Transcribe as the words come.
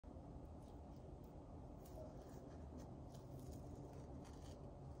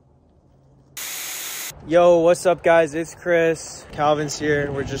Yo, what's up guys? It's Chris. Calvin's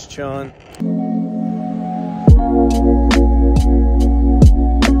here. We're just chilling.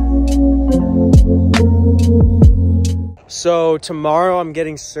 So tomorrow I'm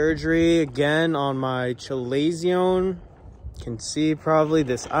getting surgery again on my chalazion. You can see probably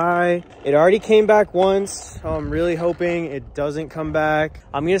this eye. It already came back once, so I'm really hoping it doesn't come back.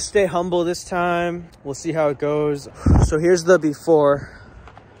 I'm gonna stay humble this time. We'll see how it goes. So here's the before.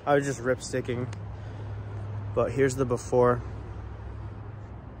 I was just rip sticking. But here's the before.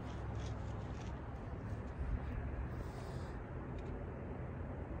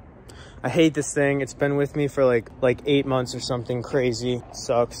 I hate this thing. It's been with me for like 8 months or something crazy.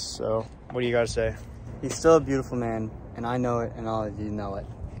 Sucks. So what do you gotta say? He's still a beautiful man, and I know it, and all of you know it.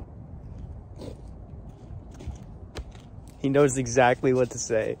 He knows exactly what to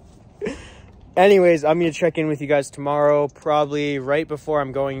say. Anyways, I'm gonna check in with you guys tomorrow, probably right before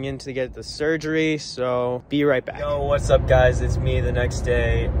I'm going in to get the surgery, so be right back. Yo, what's up guys? It's me the next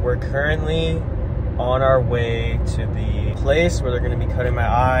day. We're currently on our way to the place where they're gonna be cutting my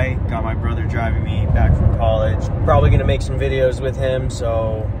eye. Got my brother driving me back from college. Probably gonna make some videos with him,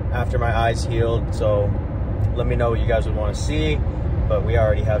 so after my eye's healed, so let me know what you guys would wanna see, but we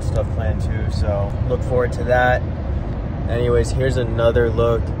already have stuff planned too, so look forward to that. Anyways, here's another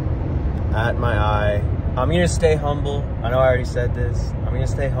look at my eye. I'm gonna stay humble. I know I already said this. I'm gonna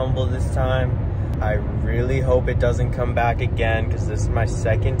stay humble this time. I really hope it doesn't come back again because this is my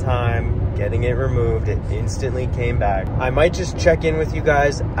second time getting it removed. It instantly came back. I might just check in with you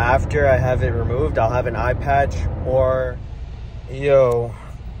guys after I have it removed. I'll have an eye patch or... Yo,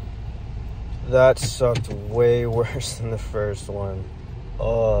 that sucked way worse than the first one.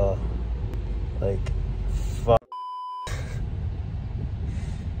 Oh, like, fuck.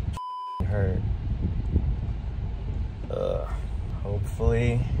 Hurt.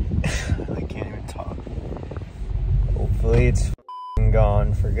 Hopefully I can't even talk. Hopefully it's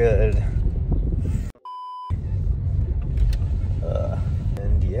gone for good.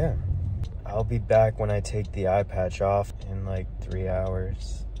 And yeah, I'll be back when I take the eye patch off in like 3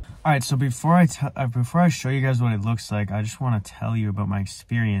 hours. All right, so before I show you guys what it looks like, I just want to tell you about my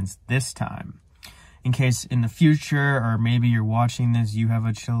experience this time. In case in the future, or maybe you're watching this, you have a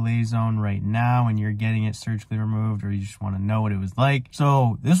chalazion right now and you're getting it surgically removed, or you just want to know what it was like.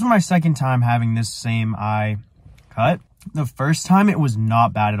 So this was my second time having this same eye cut. The first time it was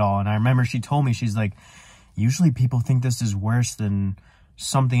not bad at all. And I remember she told me, she's like, usually people think this is worse than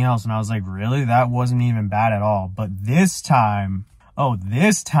something else. And I was like, really? That wasn't even bad at all. But this time, oh,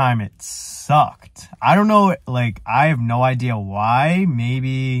 this time it sucked. I don't know, like, I have no idea why.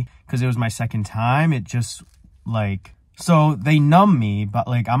 Maybe because it was my second time, it just, like, so they numb me, but,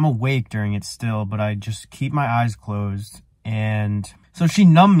 like, I'm awake during it still, but I just keep my eyes closed, and so she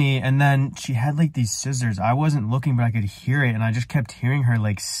numbed me, and then she had, like, these scissors. I wasn't looking, but I could hear it, and I just kept hearing her,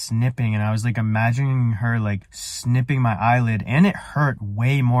 like, snipping, and I was, like, imagining her, like, snipping my eyelid, and it hurt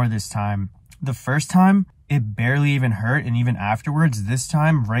way more this time. The first time, it barely even hurt, and even afterwards, this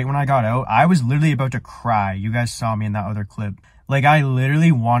time, right when I got out, I was literally about to cry. You guys saw me in that other clip. Like, I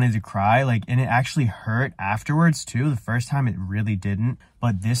literally wanted to cry, like, and it actually hurt afterwards, too. The first time, it really didn't.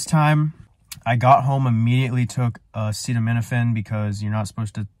 But this time, I got home, immediately took acetaminophen because you're not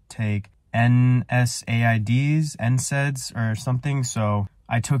supposed to take NSAIDs, NSAIDs, or something. So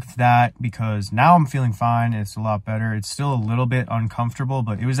I took that because now I'm feeling fine. It's a lot better. It's still a little bit uncomfortable,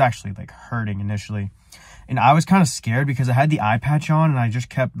 but it was actually, like, hurting initially. And I was kind of scared because I had the eye patch on and I just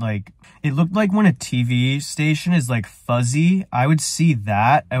kept, like, it looked like when a TV station is, like, fuzzy, I would see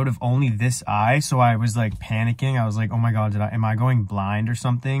that out of only this eye. So I was, like, panicking. I was like, oh my God, am I going blind or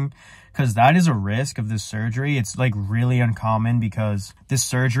something? Because that is a risk of this surgery. It's, like, really uncommon because this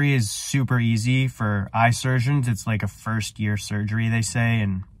surgery is super easy for eye surgeons. It's like a first-year surgery, they say,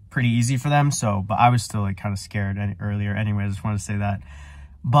 and pretty easy for them. So, but I was still, like, kind of scared earlier. Anyway, I just wanted to say that.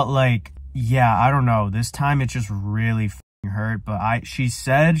 But, like, yeah, I don't know. This time it just really hurt, but she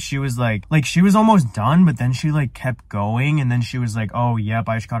said she was like she was almost done, but then she like kept going, and then she was like, oh yep,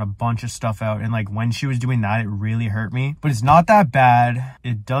 I just got a bunch of stuff out, and like when she was doing that, it really hurt me. But it's not that bad.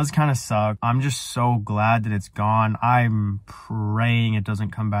 It does kind of suck. I'm just so glad that it's gone. I'm praying it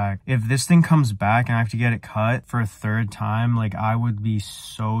doesn't come back. If this thing comes back and I have to get it cut for a third time, like, I would be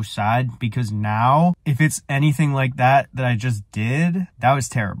so sad, because now if it's anything like that I just did, that was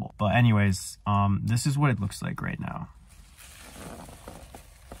terrible. But anyways, this is what it looks like right now.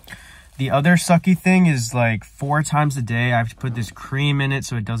 The other sucky thing is, like, 4 times a day I have to put this cream in it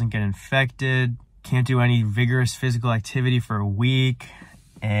so it doesn't get infected. Can't do any vigorous physical activity for a week.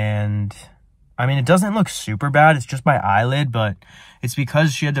 And I mean, it doesn't look super bad. It's just my eyelid, but it's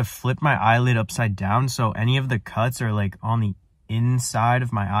because she had to flip my eyelid upside down. So any of the cuts are like on the inside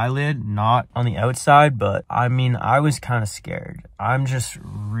of my eyelid, not on the outside. But I mean, I was kind of scared. I'm just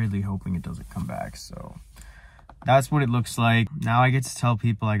really hoping it doesn't come back. So that's what it looks like. Now I get to tell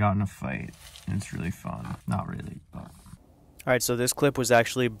people I got in a fight, and it's really fun. Not really, but. All right, so this clip was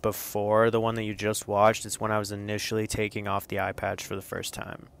actually before the one that you just watched. It's when I was initially taking off the eye patch for the first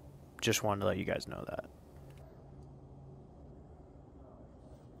time. Just wanted to let you guys know that.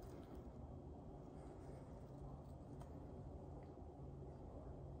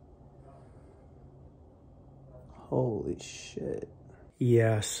 Holy shit.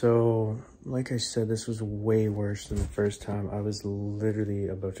 Yeah, so like I said, this was way worse than the first time. I was literally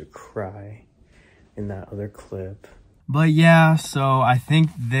about to cry in that other clip. But yeah, so I think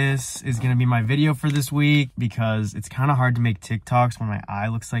this is going to be my video for this week because it's kind of hard to make TikToks when my eye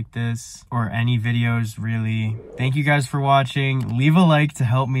looks like this, or any videos really. Thank you guys for watching. Leave a like to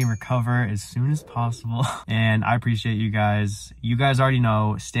help me recover as soon as possible. And I appreciate you guys. You guys already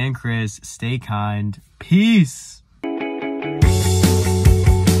know, StanChris, stay kind. Peace.